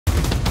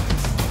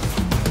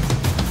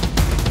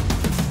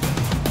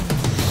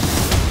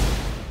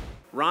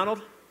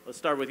Ronald, let's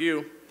start with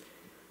you.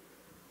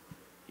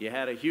 You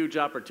had a huge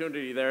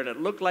opportunity there, and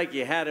it looked like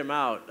you had him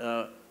out.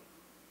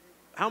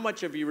 How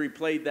much have you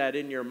replayed that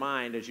in your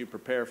mind as you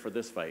prepare for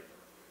this fight?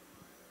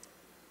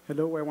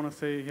 Hello, I want to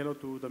say hello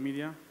to the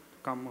media to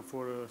come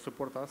for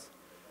support us.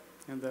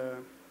 And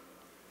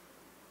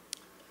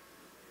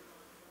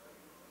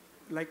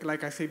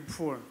like I said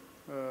before,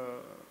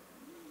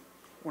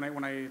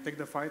 when I take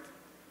the fight,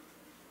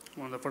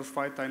 on the first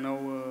fight, I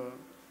know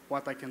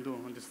what I can do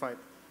on this fight.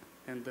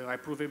 And I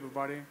prove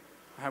everybody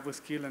I have a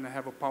skill and I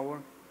have a power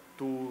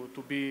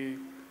to be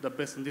the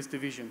best in this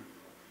division.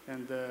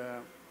 And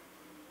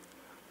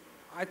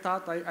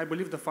I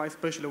believe the fight,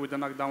 especially with the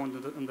knockdown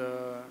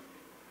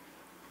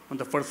on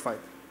the first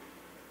fight.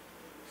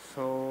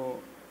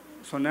 So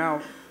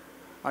now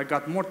I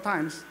got more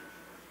times,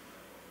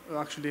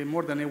 actually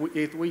more than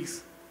 8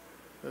 weeks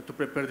to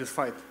prepare this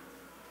fight.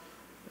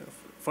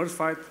 First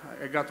fight,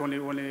 I got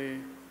only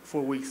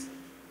 4 weeks.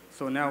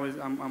 So now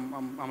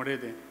I'm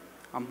ready.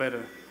 I'm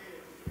better.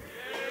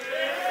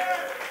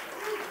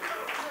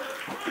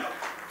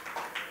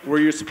 Were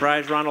you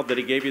surprised, Ronald, that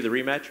he gave you the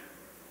rematch?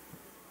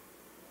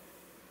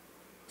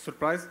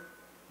 Surprised?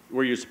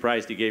 Were you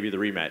surprised he gave you the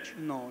rematch?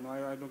 No,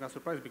 I don't got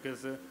surprised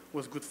because it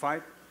was a good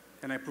fight,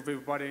 and I proved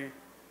everybody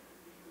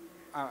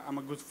I'm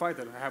a good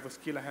fighter. I have a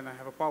skill and I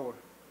have a power.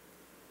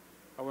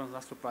 I was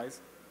not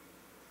surprised.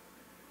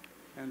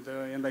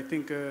 And I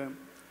think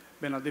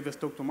Benavidez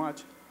talked too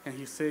much, and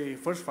he say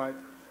first fight,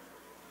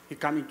 he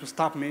coming to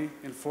stop me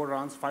in 4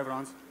 rounds, 5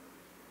 rounds.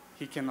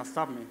 He cannot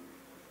stop me.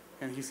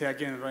 And he say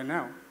again right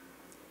now,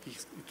 he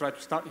tried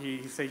to stop,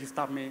 he say he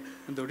stopped me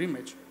in the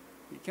rematch.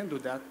 He can't do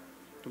that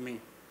to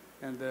me.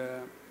 And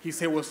he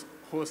say was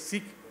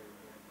sick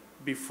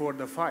before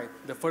the fight,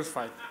 the first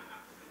fight.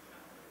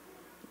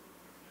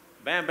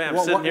 Bam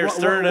Bam's sitting here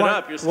stirring it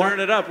up. You're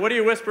stirring it up. What are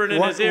you whispering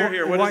in his ear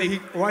here?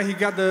 Why he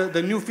got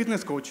the new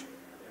fitness coach?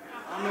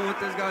 I don't know what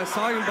this guy's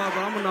talking about,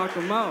 but I'm going to knock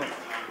him out.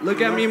 Look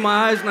at me in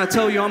my eyes and I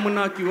tell you I'm going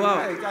to knock you out.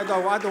 I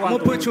don't I'm going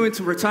to put you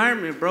into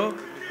retirement, bro.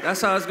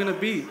 That's how it's going to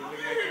be.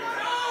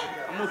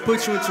 I'm going to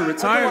put you into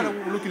retirement.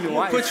 I'm going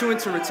to put you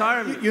into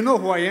retirement. You know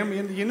who I am.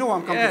 You know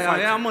I'm coming to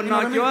fight. Yeah, I'm going to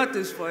knock you out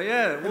this fight.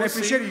 Yeah, and I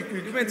appreciate you.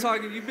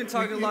 You've been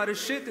talking a lot of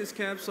shit this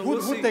camp, so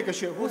we'll see. Who take a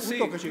shit? Who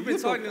talk a shit? You've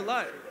been talking a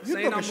lot. You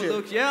saying talk a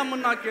shit. Yeah, I'm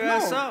going to knock your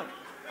ass out.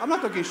 I'm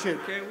not talking shit.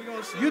 Okay, we're going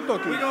to see. You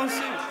talking. We're going to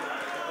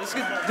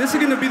see. This is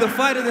going to be the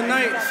fight of the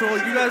night, so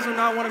you guys do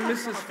not want to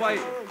miss this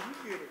fight.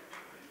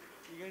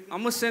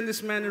 I'm going to send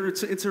this man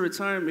into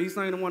retirement. He's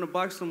not going to want to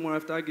box no more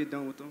after I get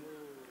done with him.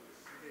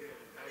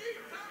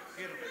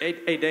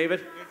 Hey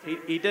David,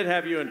 he did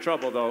have you in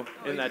trouble, though,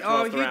 in that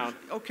 12th round.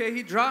 Okay,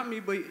 he dropped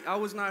me, but I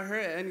was not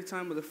hurt at any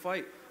time of the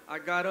fight. I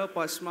got up,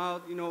 I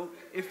smiled. You know,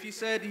 if he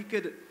said he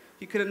could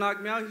have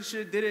knocked me out, he should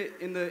have did it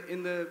in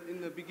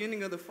the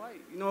beginning of the fight.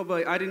 You know,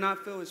 but I did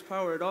not feel his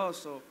power at all,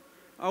 so...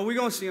 we're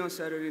going to see on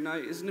Saturday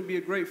night. It's going to be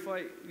a great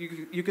fight.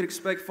 You could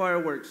expect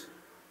fireworks.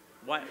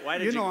 Why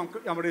did you know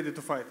I'm ready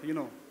to fight, you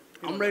know.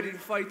 I'm ready to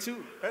fight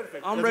too.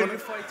 Perfect. I'm ready to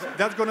fight too.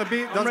 That's going to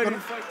be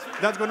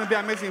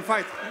an amazing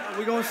fight.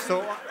 We're going to see.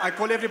 So I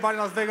call everybody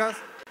in Las Vegas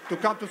to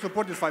come to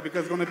support this fight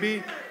because it's going to be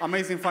an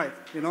amazing fight,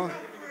 you know.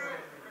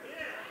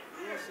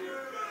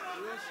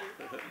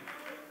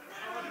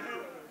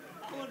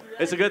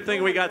 It's a good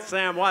thing we got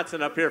Sam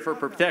Watson up here for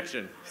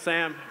protection.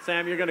 Sam,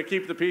 you're going to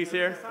keep the peace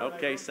here?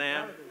 Okay,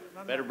 Sam.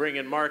 Better bring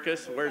in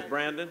Marcus. Where's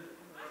Brandon?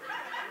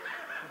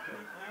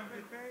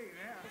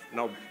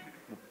 No,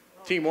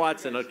 Team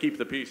Watson will keep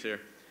the peace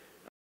here.